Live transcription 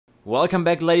Welcome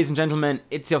back, ladies and gentlemen,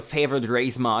 it's your favorite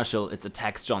race marshal, it's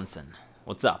aTTaX Johnson.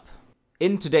 What's up?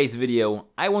 In today's video,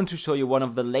 I want to show you one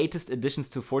of the latest additions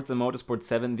to Forza Motorsport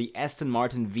 7, the Aston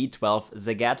Martin V12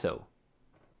 ZAGATO.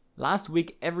 Last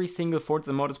week, every single Forza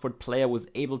Motorsport player was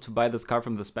able to buy this car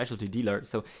from the specialty dealer,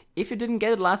 so if you didn't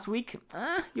get it last week,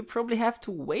 you probably have to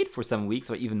wait for some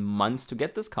weeks or even months to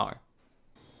get this car.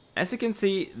 As you can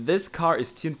see, this car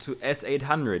is tuned to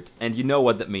S800, and you know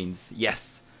what that means.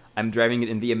 Yes, I'm driving it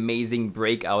in the amazing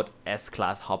breakout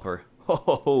S-Class hopper. Ho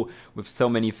ho ho, with so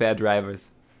many fair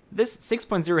drivers. This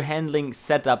 6.0 handling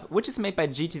setup, which is made by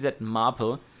GTZ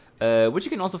Marple, which you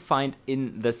can also find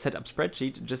in the setup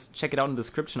spreadsheet, just check it out in the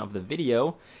description of the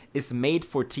video, is made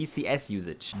for TCS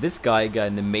usage. This guy got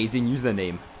an amazing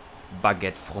username,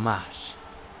 Baguette Fromage.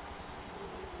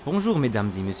 Bonjour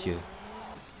mesdames et messieurs.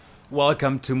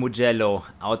 Welcome to Mugello,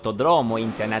 Autodromo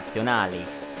Internazionale.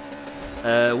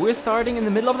 We're starting in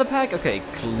the middle of the pack? Okay,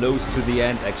 close to the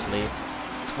end actually.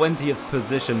 20th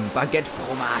position, Baguette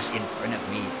Fromage in front of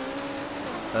me.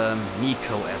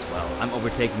 Nico as well. I'm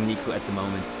overtaking Nico at the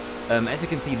moment. As you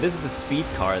can see, this is a speed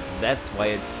car. That's why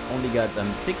it only got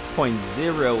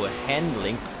 6.0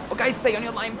 handling. Oh guys, stay on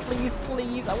your line, please,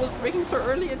 please. I was braking so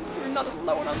early and you're not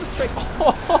alone on the track.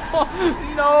 Oh,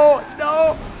 no,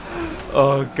 no.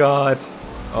 Oh god.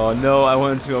 Oh no, I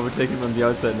wanted to overtake him on the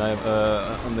outside now,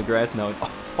 on the grass now.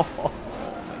 Oh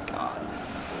my god.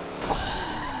 Oh.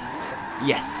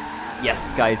 Yes,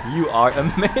 yes guys, you are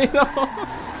amazing.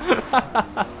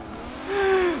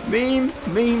 Memes,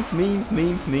 memes, memes,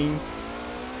 memes, memes.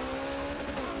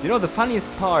 You know the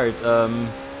funniest part,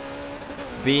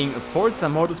 being a Forza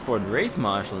Motorsport race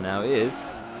marshal now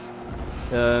is,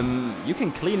 you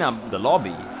can clean up the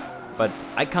lobby, but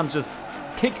I can't just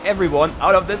kick everyone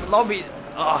out of this lobby.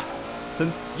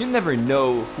 Since you never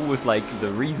know who was like the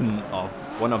reason of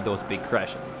one of those big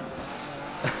crashes.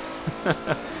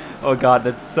 Oh god,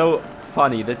 that's so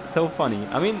funny, that's so funny.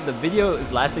 I mean, the video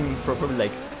is lasting for probably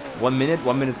like 1 minute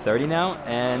 30 now,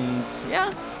 and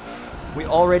yeah, we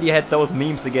already had those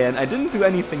memes again. I didn't do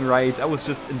anything right, I was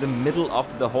just in the middle of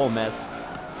the whole mess.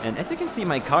 And as you can see,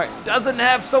 my car doesn't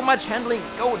have so much handling.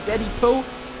 Go, Daddy Po.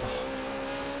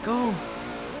 Go,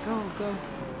 go, go.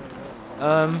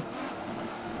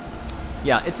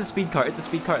 Yeah, it's a speed car,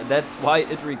 that's why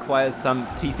it requires some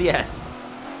TCS.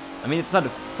 I mean, it's not a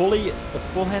full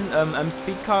hand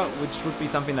speed car, which would be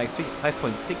something like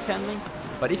 5.6 handling,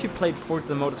 but if you played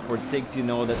Forza Motorsport 6, you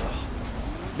know that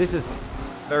this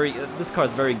car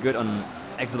is very good on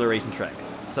acceleration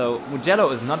tracks. So Mugello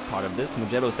is not part of this.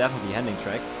 Mugello is definitely a handling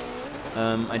track.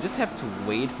 I just have to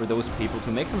wait for those people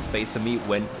to make some space for me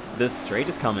when the straight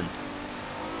is coming.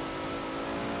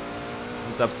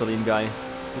 What's up, Salim guy?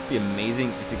 It would be amazing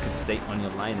if you could stay on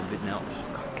your line a bit now. Oh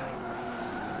god, guys.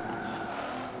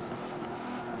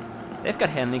 They've got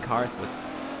handling cars with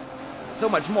so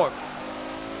much more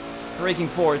braking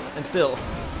force and still.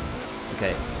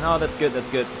 Okay, no, that's good, that's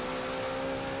good.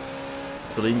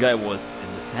 Celine guy was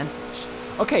in the sandwich.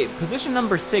 Okay, position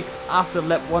number 6 after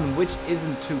lap 1, which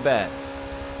isn't too bad.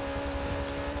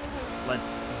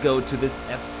 Let's go to this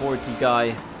F40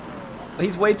 guy.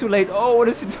 He's way too late. Oh, what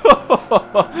is he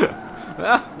doing?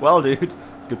 Well, dude,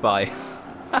 goodbye.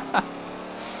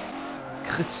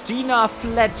 Christina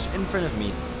Fletch in front of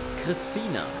me.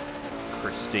 Christina.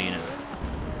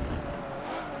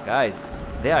 Guys,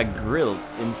 there are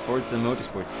grills in Forza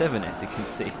Motorsport 7, as you can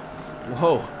see.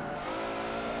 Whoa.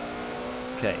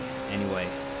 Okay, anyway.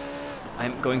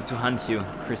 I'm going to hunt you,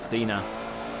 Christina.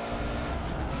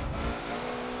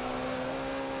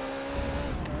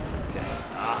 Okay.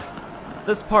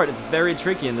 This part is very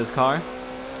tricky in this car.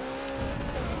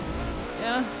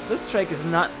 Yeah, this track is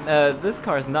not, this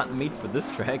car is not made for this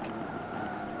track.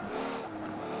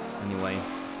 Anyway,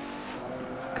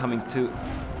 coming to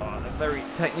a very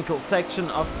technical section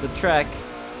of the track.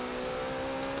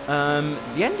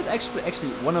 The end is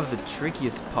actually one of the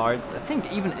trickiest parts, I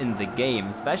think, even in the game,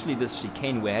 especially this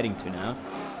chicane we're heading to now.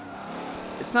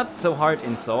 It's not so hard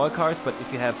in slower cars, but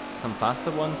if you have some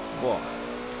faster ones, whoa,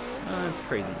 it's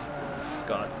crazy.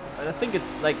 God. I think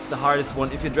it's like the hardest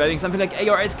one if you're driving something like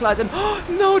ARS class and oh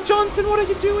no, Johnson, what are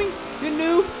you doing? You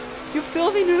noob, you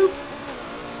filthy noob.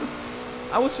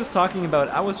 I was just talking about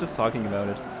it.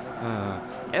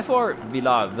 FR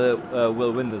Villa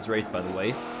will win this race, by the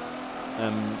way.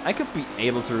 I could be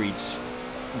able to reach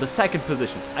the second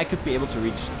position.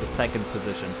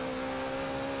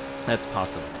 That's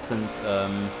possible since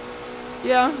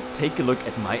yeah, take a look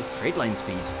at my straight line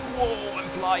speed. Whoa, I'm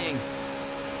flying.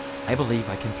 I believe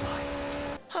I can fly.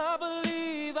 I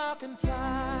believe I can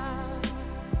fly.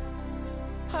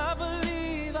 I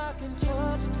believe I can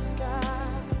touch the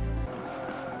sky.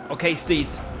 Okay,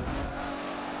 Steez.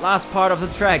 Last part of the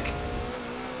track.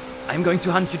 I'm going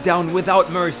to hunt you down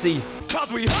without mercy.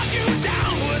 'Cause we hunt you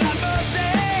down without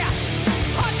mercy.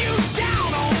 Hunt you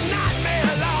down all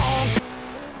nightmare long.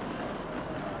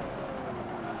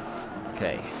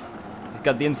 Okay. He's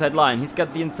got the inside line. He's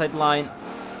got the inside line.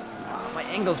 Oh, my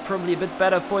angle's probably a bit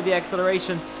better for the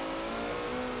acceleration.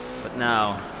 But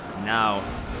now.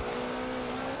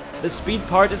 The speed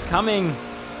part is coming.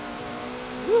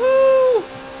 Woohoo!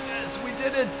 Yes, we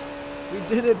did it. We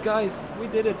did it, guys. We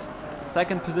did it.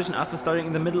 Second position after starting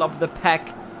in the middle of the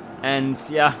pack. And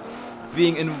yeah,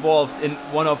 being involved in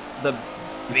one of the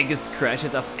biggest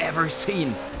crashes I've ever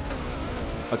seen.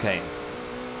 Okay.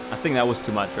 I think that was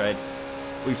too much, right?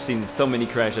 We've seen so many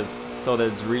crashes, so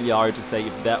that it's really hard to say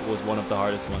if that was one of the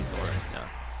hardest ones or no.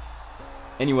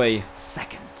 Anyway,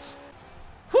 second.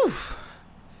 Whew.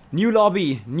 New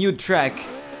lobby, new track.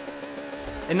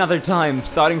 Another time,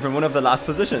 starting from one of the last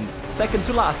positions. Second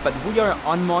to last, but we are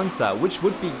on Monza, which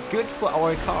would be good for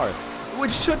our car.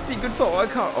 Which should be good for our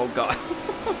car. Oh god.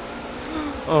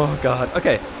 Oh god.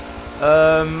 Okay.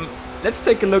 Let's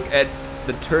take a look at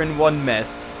the turn 1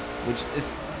 mess, which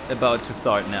is about to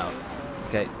start now.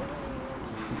 Okay.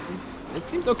 It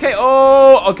seems okay.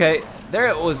 Oh, okay.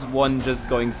 There was one just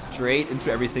going straight into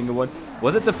every single one.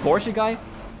 Was it the Porsche guy?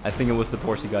 I think it was the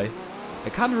Porsche guy. I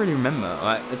can't really remember.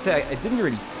 Let's say I didn't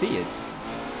really see it.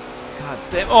 God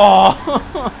damn. Oh!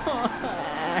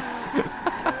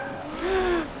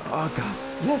 Oh god.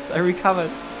 Yes, I recovered.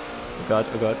 Oh god,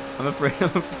 oh god. I'm afraid,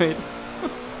 I'm afraid.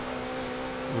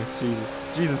 Oh, Jesus.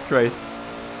 Jesus Christ.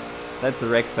 That's a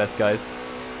wreck fest, guys.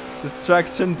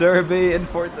 Destruction Derby in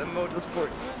Forza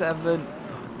Motorsport 7.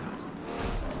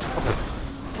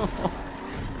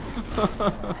 Oh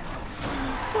god.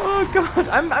 Oh god,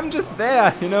 I'm just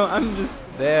there, you know, I'm just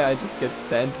there. I just get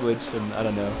sandwiched and I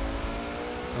don't know.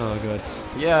 Oh god.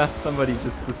 Yeah, somebody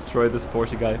just destroyed this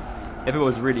Porsche guy. If it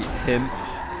was really him.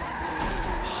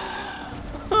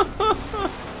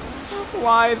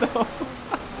 Why though?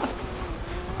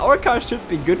 Our car should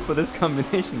be good for this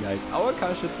combination, guys. Our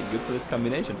car should be good for this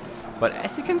combination. But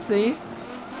as you can see,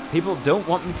 people don't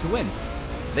want me to win.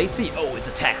 They see, oh, it's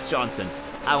aTTaX Johnson.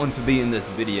 I want to be in this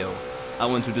video. I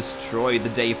want to destroy the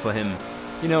day for him.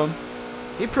 You know,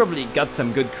 he probably got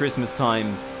some good Christmas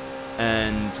time.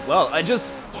 And, well, I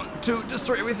just want to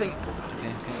destroy everything.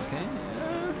 Okay.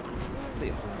 Let's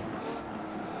see.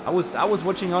 I was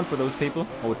watching out for those people.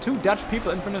 Oh, 2 Dutch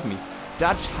people in front of me.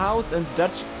 Dutch House and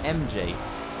Dutch MJ.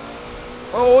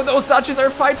 Oh, those Dutches are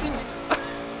fighting.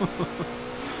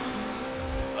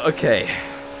 Okay.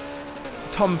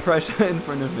 Tom pressure in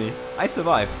front of me. I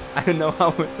survived. I don't know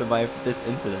how I survived this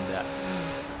incident there.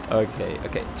 Okay.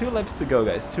 2 laps to go,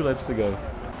 guys. 2 laps to go.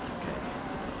 Okay.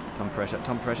 Tom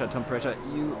pressure.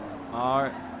 You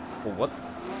are... Oh, what?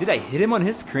 Did I hit him on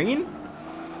his screen?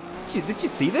 Did you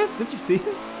see this? Did you see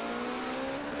this?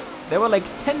 There were like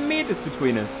 10 meters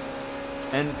between us.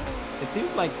 And it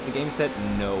seems like the game said,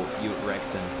 no, you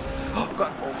wrecked him. Oh,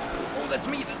 God. Oh, that's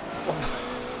me. Oh.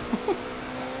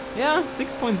 Yeah,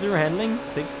 6.0 handling.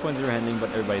 6.0 handling, but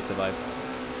everybody survived.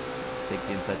 Let's take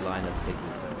the inside line. Let's take the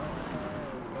inside line.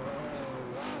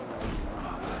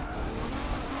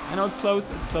 I know it's close.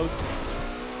 It's close.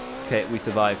 Okay, we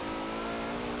survived.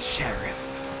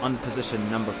 Sheriff on position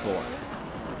number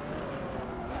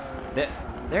 4.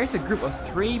 There's a group of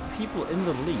 3 people in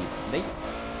the lead. They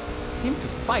seem to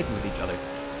fight with each other.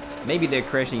 Maybe they're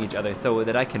crashing each other so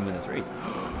that I can win this race.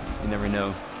 You never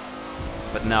know.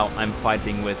 But now I'm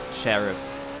fighting with Sheriff.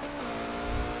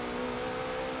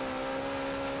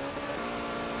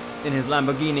 In his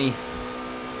Lamborghini.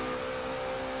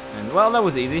 And well, that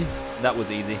was easy. That was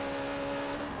easy.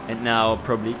 And now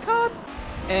probably cut.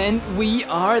 And we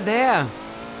are there.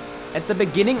 At the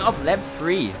beginning of lap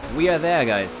 3. We are there,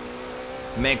 guys.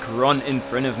 Macron in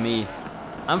front of me.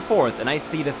 I'm 4th and I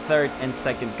see the 3rd and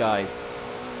 2nd guys.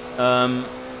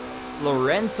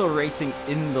 Lorenzo racing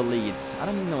in the lead. I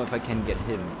don't know if I can get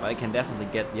him, but I can definitely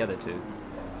get the other 2.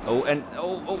 Oh, and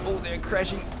oh, they're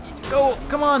crashing. Go,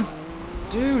 come on.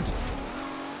 Dude.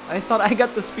 I thought I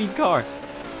got the speed car.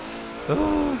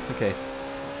 Oh, okay.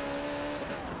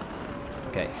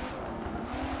 Okay.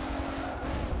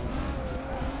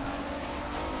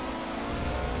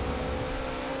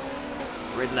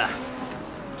 Riddler.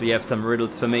 Do you have some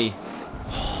riddles for me?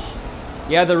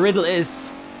 Yeah, the riddle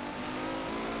is...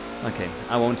 Okay,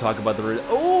 I won't talk about the riddle.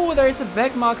 Oh, there's a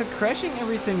back marker crashing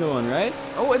every single one, right?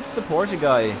 Oh, it's the Porsche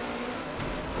guy.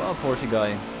 Well, Porsche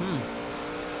guy.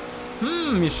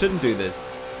 You shouldn't do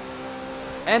this.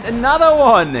 And another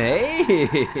one! Hey!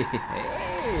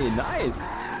 Hey, nice!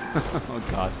 Oh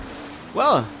god.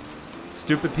 Well,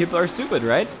 Stupid people are stupid,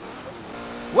 right?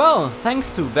 Well,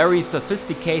 thanks to very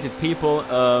sophisticated people,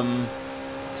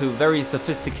 to very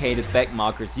sophisticated back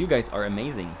markers, you guys are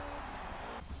amazing.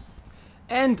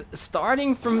 And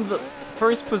starting from the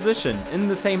first position in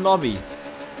the same lobby.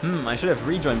 I should have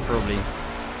rejoined probably.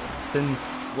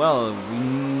 Since, well, we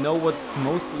know what's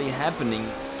mostly happening.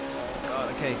 God,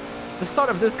 okay. The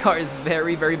start of this car is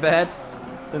very, very bad.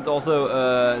 Since I'm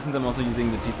also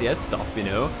using the TCS stuff, you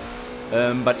know.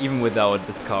 But even without,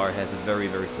 this car has a very,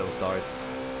 very slow start.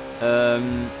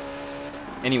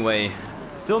 Anyway,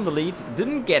 still in the lead.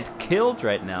 Didn't get killed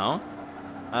right now.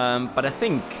 But I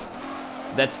think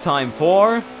that's time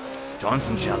for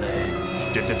Johnson Challenge.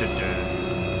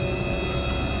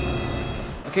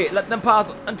 Okay, let them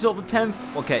pass until the 10th.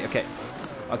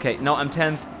 Okay, now I'm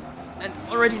 10th. And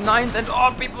already 9th, and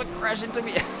oh, people crash into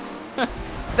me.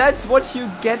 That's what you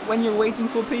get when you're waiting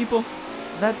for people.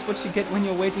 That's what you get when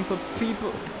you're waiting for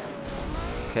people.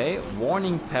 Okay,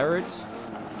 warning parrot.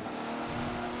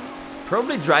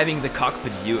 Probably driving the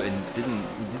cockpit view and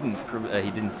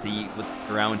he didn't see what's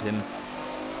around him.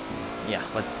 Yeah,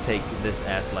 let's take this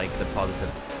as like the positive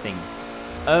thing.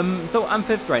 So I'm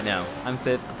 5th right now. I'm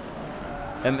 5th.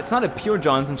 It's not a pure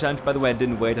Johnson challenge, by the way. I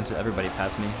didn't wait until everybody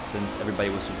passed me, since everybody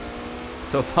was just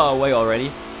so far away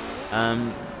already.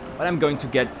 But I'm going to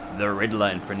get the Riddler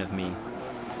in front of me.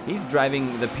 He's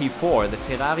driving the P4, the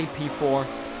Ferrari P4,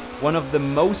 one of the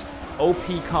most OP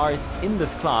cars in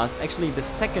this class. Actually, the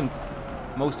second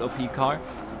most OP car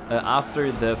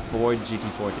after the Ford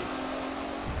GT40.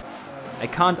 I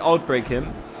can't outbrake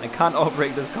him. I can't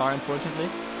outbrake this car, unfortunately.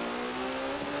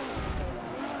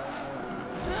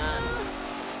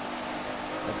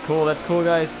 That's cool,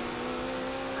 guys.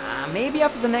 Maybe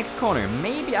after the next corner.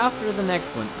 Maybe after the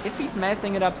next one. If he's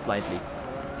messing it up slightly.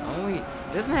 Oh, he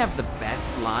doesn't have the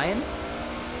best line.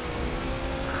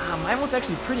 Mine was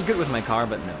actually pretty good with my car,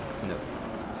 but no.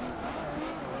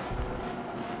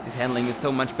 His handling is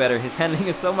so much better.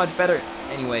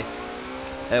 Anyway,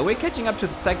 we're catching up to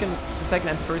the second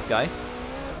and first guy.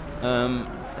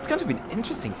 It's going to be an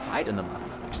interesting fight in the last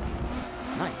lap, actually.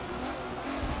 Nice.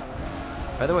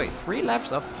 By the way, 3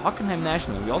 laps of Hockenheim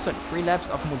National. We also had 3 laps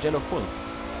of Mugello Full.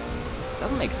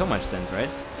 Doesn't make so much sense, right?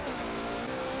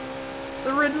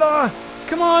 The Riddler!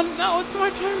 Come on, now it's my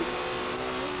turn!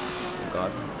 Oh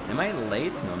god. Am I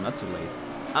late? No, I'm not too late.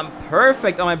 I'm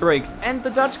perfect on my brakes. And the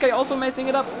Dutch guy also messing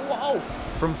it up. Wow!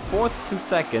 From 4th to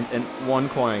 2nd in 1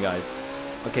 corner, guys.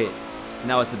 Okay,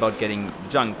 now it's about getting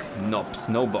junk, NOOBS,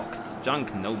 no box.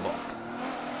 Junk, no box.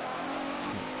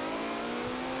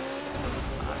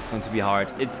 It's going to be hard.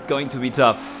 It's going to be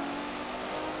tough.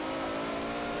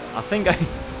 I think I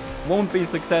won't be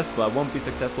successful.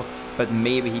 But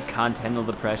maybe he can't handle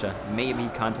the pressure. Maybe he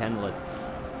can't handle it.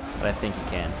 But I think he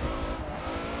can.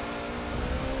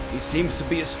 He seems to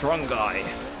be a strong guy.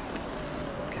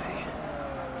 Okay.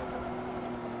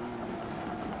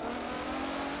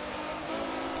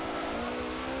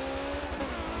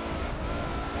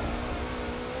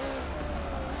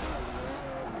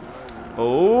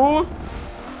 Oh!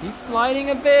 He's sliding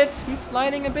a bit.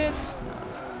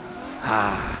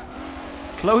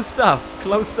 Close stuff.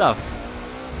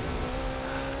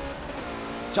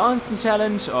 Johnson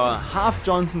challenge or half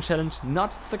Johnson challenge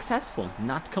not successful,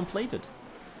 not completed.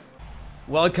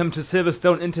 Welcome to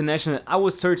Silverstone International. I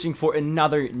was searching for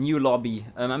another new lobby.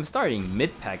 I'm starting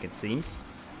mid-pack, it seems.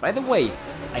 By the way,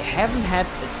 I haven't had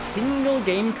a single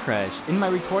game crash in my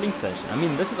recording session. I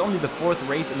mean, this is only the 4th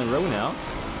race in a row now.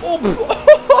 Oh,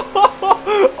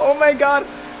 oh my god,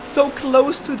 so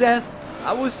close to death.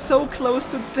 I was so close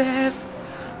to death.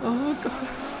 Oh god.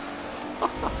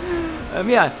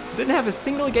 Yeah, didn't have a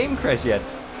single game crash yet.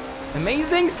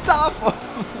 Amazing stuff! Oh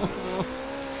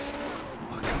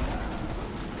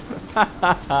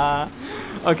god.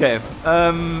 Okay,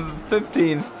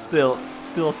 15, still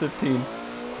 15.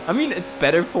 I mean, it's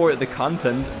better for the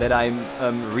content that I'm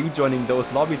rejoining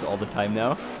those lobbies all the time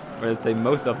now. Or let's say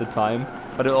most of the time.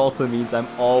 But it also means I'm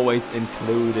always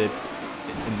included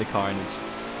in the carnage.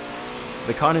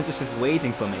 The carnage is just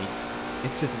waiting for me.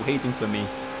 It's just waiting for me.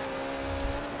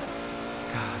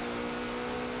 God.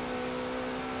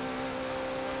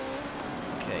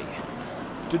 Okay.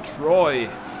 Detroit.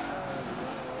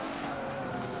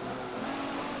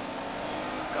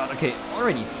 God, okay.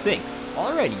 Already 6th.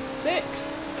 Already 6th.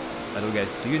 By the way,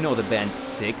 guys, do you know the band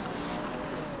 6th?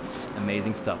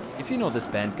 Amazing stuff. If you know this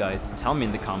band, guys, tell me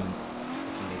in the comments.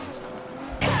 It's amazing stuff.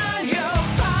 Can you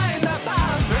find the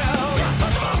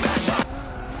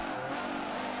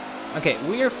okay,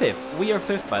 we are 5th. We are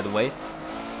 5th, by the way.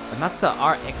 A Mazda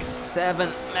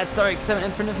RX-7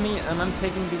 in front of me, and I'm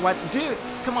taking the white. Dude,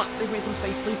 come on, leave me some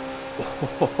space, please.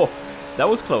 That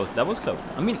was close, that was close.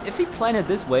 I mean, if he planned it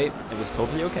this way, it was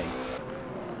totally okay.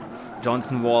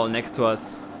 Johnson wall next to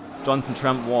us. Johnson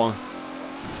Trump wall.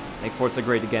 Make Forza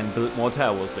great again. Build more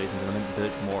tire walls, ladies and gentlemen.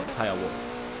 Build more tire walls.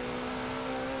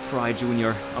 Fry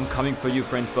Junior, I'm coming for you,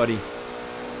 French buddy.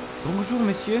 Bonjour,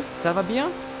 monsieur. Ça va bien?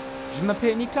 Je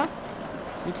m'appelle Nicolas.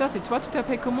 Nicolas, c'est toi? Tu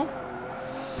t'appelles comment?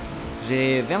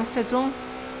 J'ai 27 ans.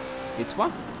 Et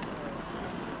toi?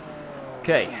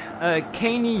 Okay.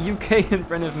 Caney UK in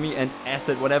front of me and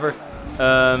Acid whatever.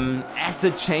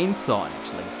 Acid Chainsaw,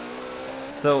 actually.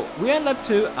 So, we're in lap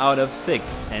 2 out of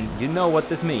 6, and you know what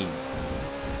this means.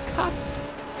 Cut.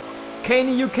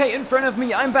 Caney UK in front of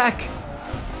me, I'm back!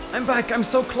 I'm back, I'm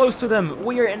so close to them.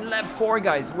 We're in lap 4,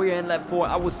 guys, we're in lap 4.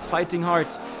 I was fighting hard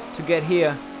to get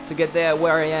here, to get there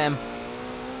where I am.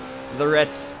 The red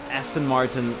Aston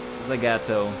Martin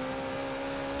Zagato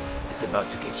is about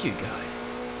to get you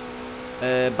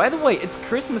guys. By the way, it's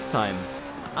Christmas time.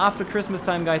 After Christmas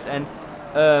time, guys, and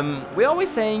we're always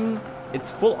saying it's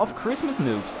full of Christmas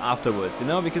noobs afterwards, you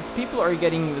know, because people are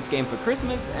getting this game for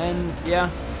Christmas, and yeah,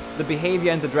 the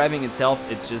behavior and the driving itself,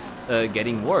 it's just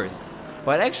getting worse.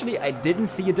 But actually, I didn't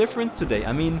see a difference today.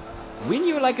 I mean, we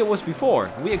knew like it was before.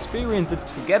 We experienced it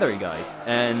together, guys.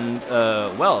 And,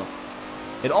 well,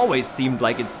 it always seemed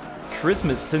like it's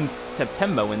Christmas since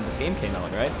September when this game came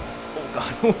out, right?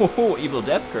 Oh god, Evil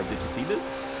Death Curve, did you see this?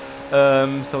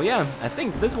 So yeah, I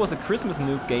think this was a Christmas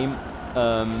noob game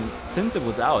since it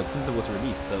was out, since it was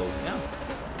released, so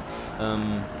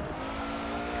yeah.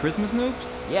 Christmas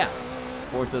noobs? Yeah.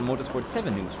 Forza Motorsport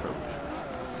 7 noobs, probably.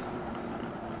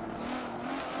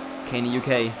 Caney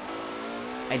UK.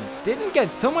 I didn't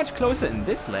get so much closer in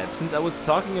this lap, since I was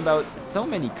talking about so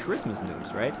many Christmas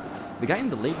noobs, right? The guy in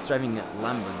the lead is driving a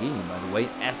Lamborghini, by the way,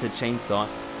 Acid Chainsaw.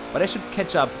 But I should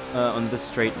catch up on this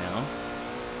straight now.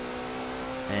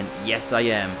 And yes, I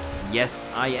am. Yes,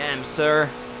 I am, sir.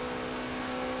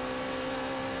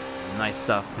 Nice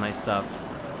stuff, nice stuff.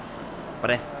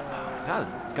 But oh my god,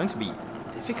 it's going to be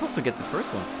difficult to get the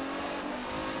first one.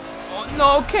 Oh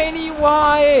no, Caney,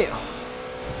 why? Oh.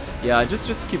 Yeah,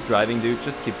 just keep driving, dude.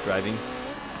 Just keep driving.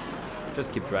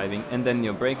 Just keep driving. And then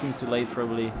you're braking too late,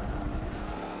 probably.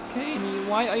 Caney,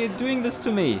 why are you doing this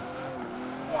to me?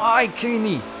 Why,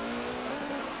 Caney?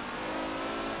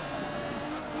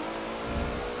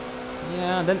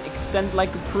 Yeah, then extend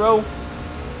like a pro.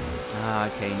 Ah,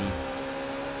 Caney.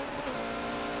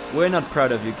 We're not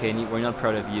proud of you, Caney. We're not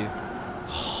proud of you.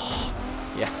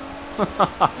 Yeah.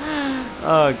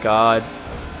 Oh, God.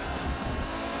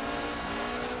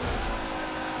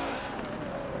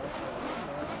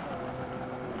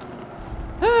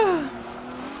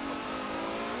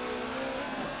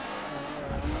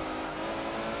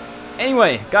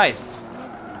 Anyway, guys,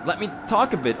 let me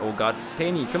talk a bit. Oh god,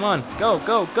 Caney, come on, go,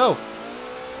 go, go.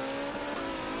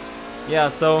 Yeah,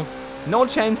 so no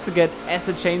chance to get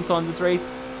Acid Chainsaw in this race,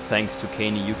 thanks to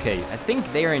Caney UK. I think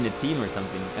they are in a team or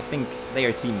something. I think they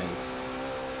are teammates.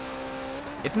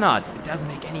 If not, it doesn't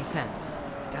make any sense.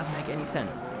 It doesn't make any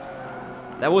sense.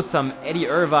 That was some Eddie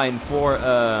Irvine for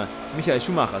Michael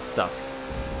Schumacher stuff.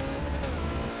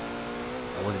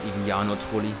 Or was it even Jarno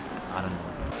Trulli? I don't know.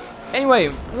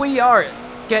 Anyway, we are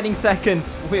getting second.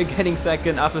 We're getting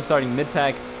second after starting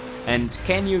mid-pack. And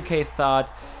Caney UK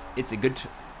thought it's a good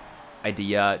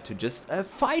idea to just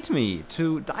fight me,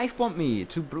 to dive bomb me,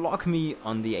 to block me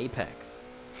on the apex.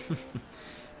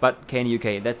 But Caney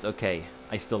UK, that's okay.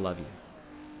 I still love you.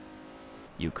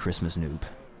 You Christmas noob.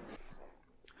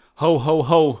 Ho ho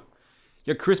ho!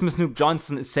 Your Christmas noob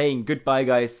Johnson is saying goodbye,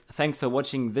 guys. Thanks for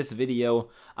watching this video.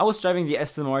 I was driving the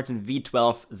Aston Martin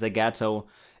V12 ZAGATO.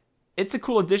 It's a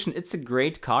cool addition. It's a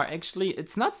great car, actually.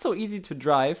 It's not so easy to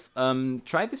drive.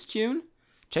 Try this tune.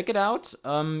 Check it out.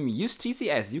 Use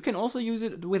TCS. You can also use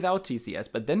it without TCS,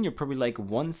 but then you're probably like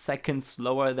 1 second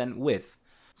slower than with.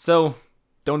 So,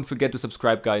 don't forget to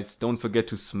subscribe, guys. Don't forget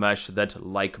to smash that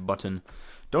like button.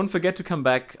 Don't forget to come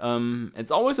back.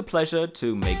 It's always a pleasure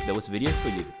to make those videos for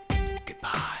you.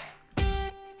 Goodbye.